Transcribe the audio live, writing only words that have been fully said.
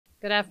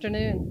Good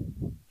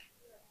afternoon.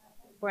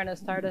 Buenas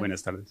tardes.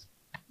 Buenas tardes.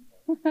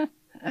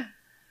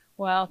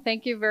 Well,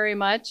 thank you very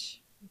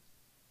much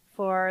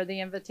for the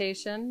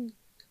invitation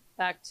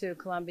back to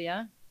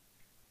Colombia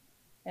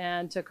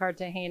and to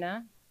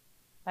Cartagena.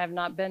 I have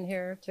not been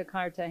here to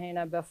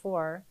Cartagena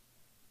before,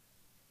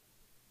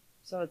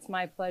 so it's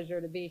my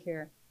pleasure to be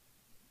here.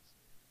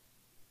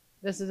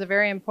 This is a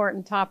very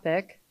important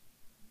topic,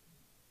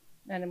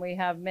 and we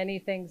have many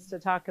things to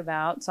talk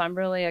about, so I'm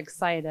really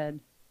excited.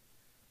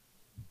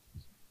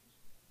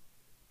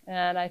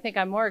 And I think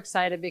I'm more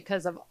excited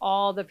because of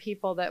all the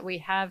people that we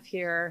have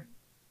here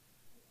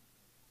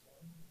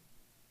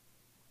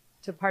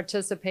to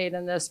participate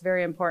in this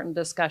very important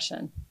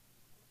discussion.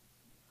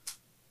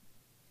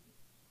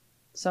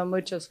 So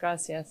muchas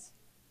gracias.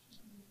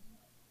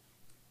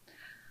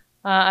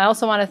 I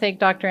also want to thank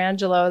Dr.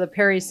 Angelo, the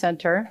Perry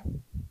Center.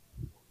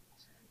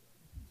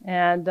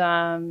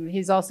 And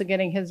he's also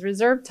getting his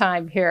reserve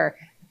time here,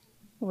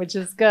 which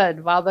is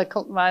good, while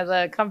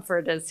the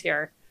comfort is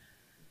here.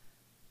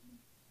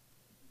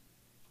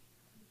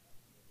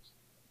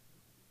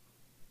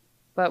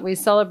 But we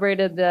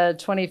celebrated the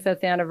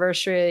 25th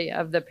anniversary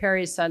of the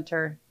Perry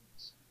Center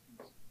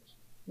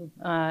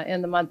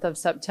in the month of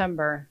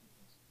September.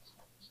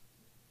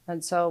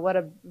 And so what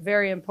a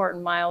very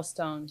important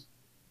milestone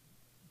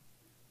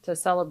to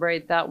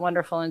celebrate that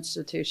wonderful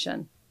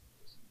institution.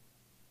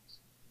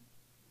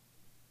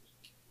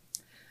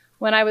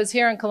 When I was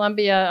here in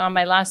Colombia on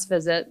my last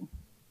visit,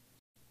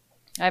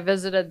 I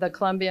visited the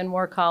Colombian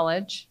War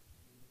College.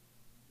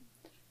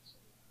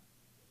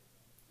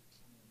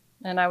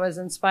 And I was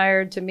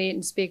inspired to meet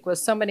and speak with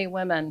so many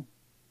women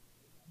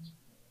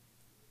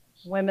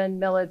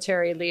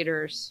military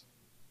leaders.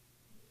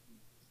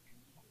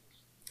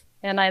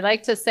 And I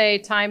like to say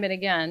time and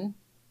again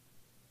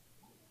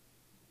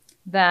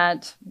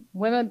that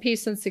women,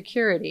 peace, and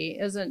security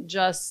isn't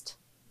just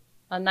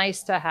a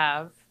nice to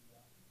have,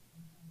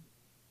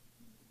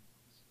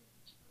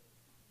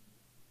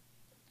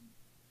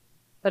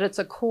 but it's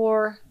a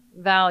core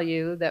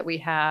value that we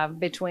have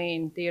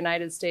between the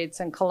United States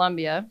and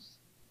Colombia,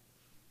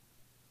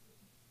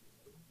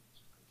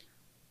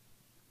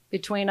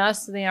 between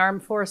us and the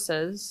armed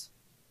forces,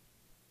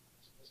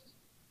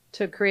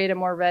 to create a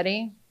more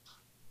ready,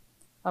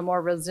 a more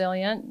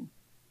resilient,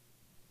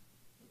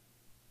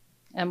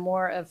 and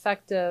more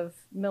effective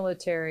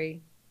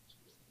military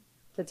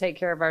to take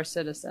care of our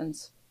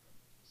citizens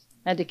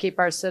and to keep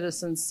our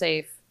citizens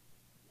safe.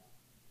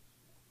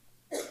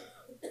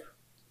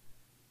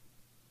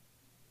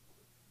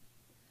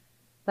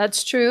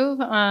 That's true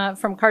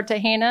from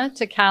Cartagena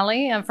to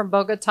Cali and from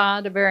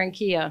Bogota to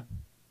Barranquilla.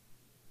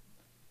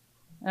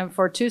 And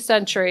for 2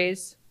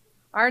 centuries,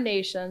 our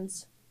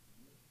nations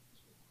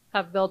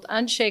have built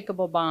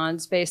unshakable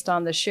bonds based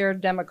on the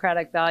shared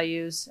democratic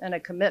values and a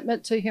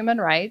commitment to human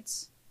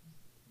rights,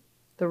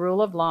 the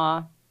rule of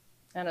law,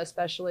 and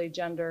especially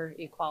gender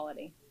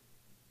equality.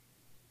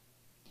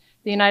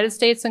 The United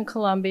States and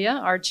Colombia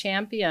are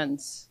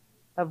champions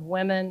of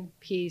women,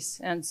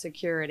 peace, and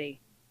security.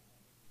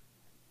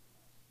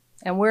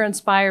 And we're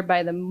inspired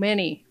by the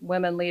many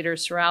women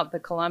leaders throughout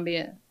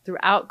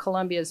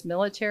Colombia's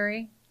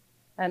military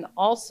and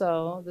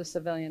also the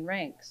civilian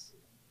ranks.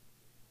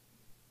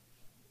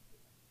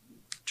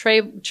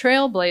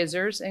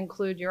 Trailblazers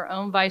include your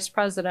own Vice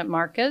President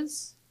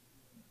Marquez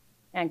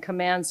and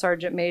Command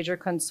Sergeant Major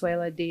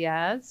Consuela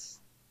Diaz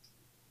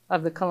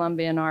of the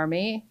Colombian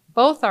Army.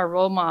 Both are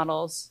role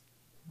models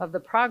of the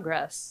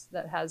progress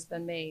that has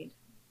been made.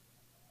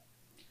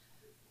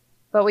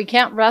 But we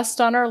can't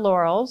rest on our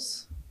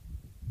laurels.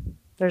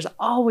 There's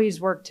always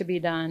work to be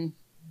done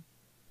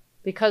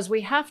because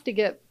we must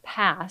get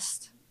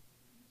past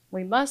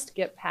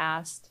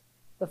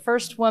the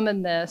first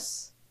woman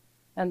this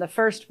and the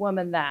first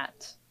woman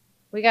that.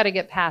 We got to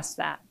get past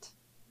that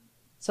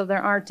so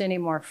there aren't any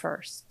more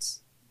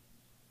firsts.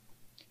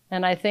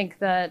 And I think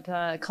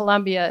that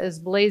Colombia is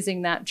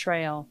blazing that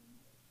trail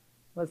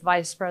with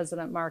Vice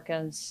President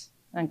Marquez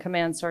and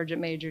Command Sergeant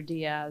Major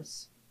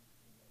Diaz.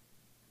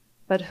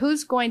 But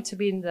who's going to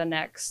be the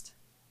next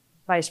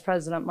Vice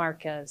President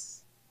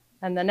Marquez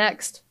and the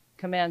next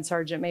Command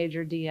Sergeant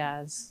Major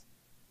Diaz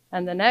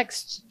and the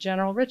next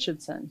General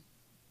Richardson?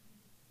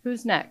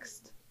 Who's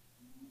next?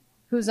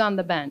 Who's on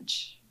the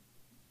bench?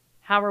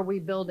 How are we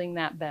building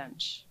that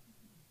bench?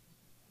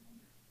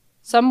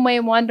 Some may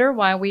wonder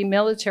why we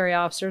military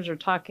officers are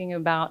talking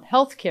about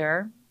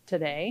healthcare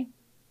today.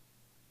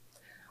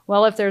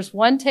 Well, if there's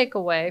one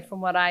takeaway from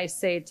what I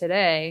say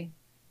today,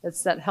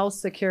 it's that health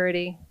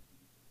security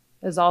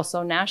is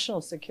also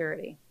national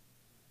security.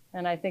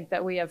 And I think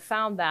that we have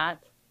found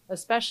that,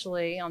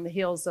 especially on the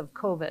heels of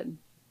COVID.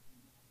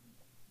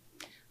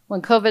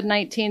 When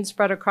COVID-19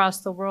 spread across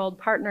the world,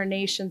 partner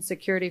nation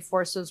security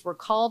forces were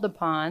called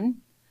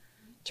upon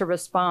to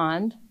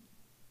respond.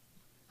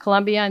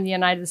 Colombia and the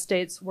United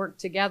States worked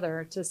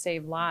together to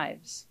save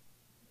lives.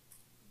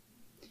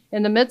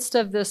 In the midst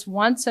of this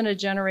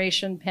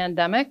once-in-a-generation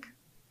pandemic,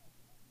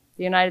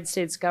 the United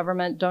States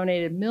government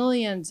donated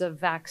millions of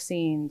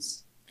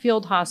vaccines,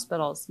 field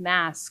hospitals,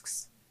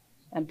 masks,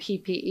 and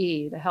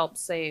PPE to help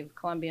save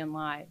Colombian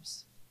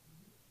lives.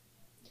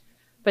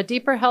 But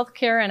deeper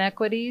healthcare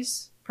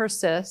inequities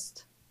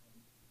persist,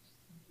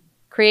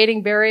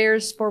 creating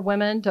barriers for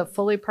women to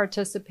fully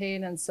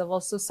participate in civil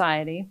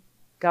society,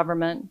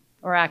 government,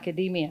 or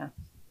academia.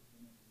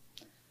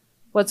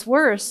 What's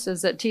worse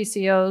is that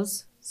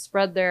TCOs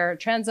spread their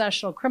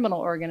transnational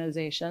criminal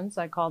organizations,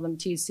 I call them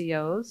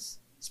TCOs,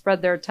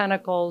 spread their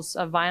tentacles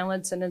of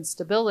violence and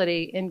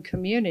instability in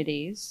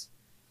communities,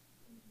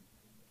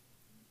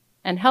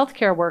 and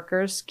healthcare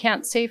workers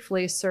can't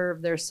safely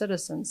serve their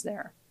citizens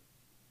there.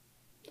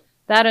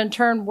 That in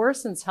turn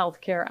worsens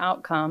healthcare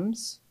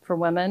outcomes for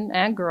women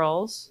and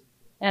girls,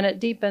 and it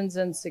deepens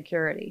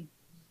insecurity.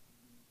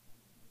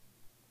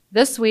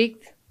 This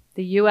week,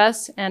 the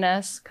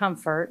USNS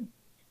Comfort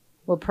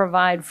will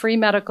provide free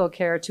medical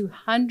care to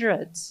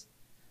hundreds,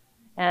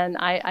 and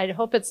I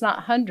hope it's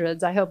not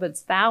hundreds, I hope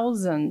it's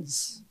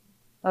thousands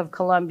of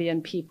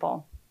Colombian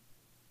people.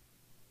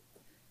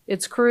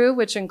 Its crew,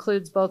 which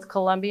includes both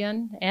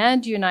Colombian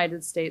and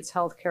United States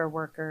healthcare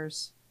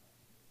workers,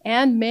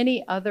 and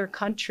many other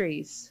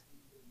countries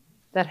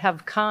that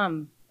have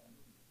come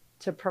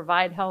to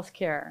provide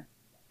healthcare,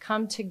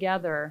 come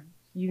together,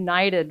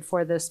 united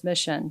for this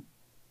mission.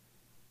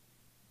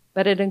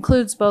 But it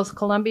includes both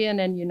Colombian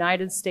and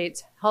United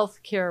States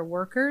healthcare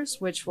workers,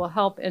 which will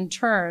help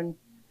turn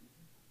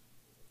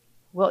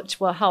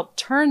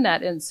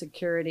that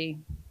insecurity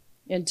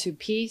into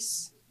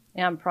peace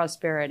and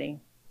prosperity.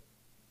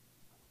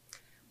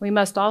 We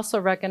must also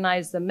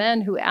recognize the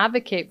men who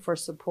advocate for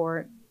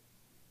support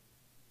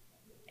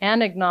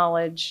and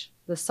acknowledge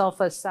the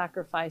selfless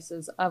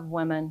sacrifices of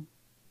women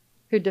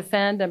who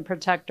defend and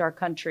protect our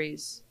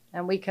countries.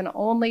 And we can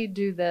only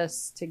do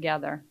this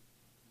together.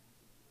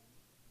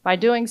 By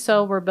doing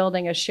so, we're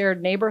building a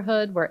shared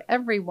neighborhood where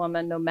every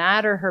woman, no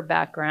matter her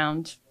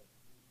background,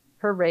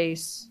 her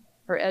race,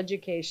 her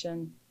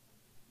education,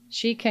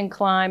 she can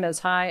climb as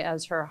high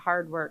as her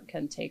hard work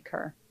can take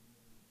her.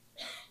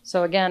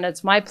 So again,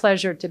 it's my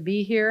pleasure to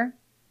be here.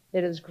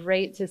 It is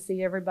great to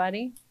see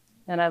everybody,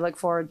 and I look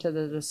forward to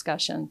the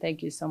discussion.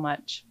 Thank you so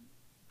much.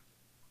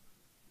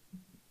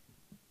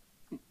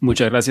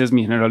 Muchas gracias,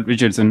 mi general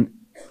Richardson.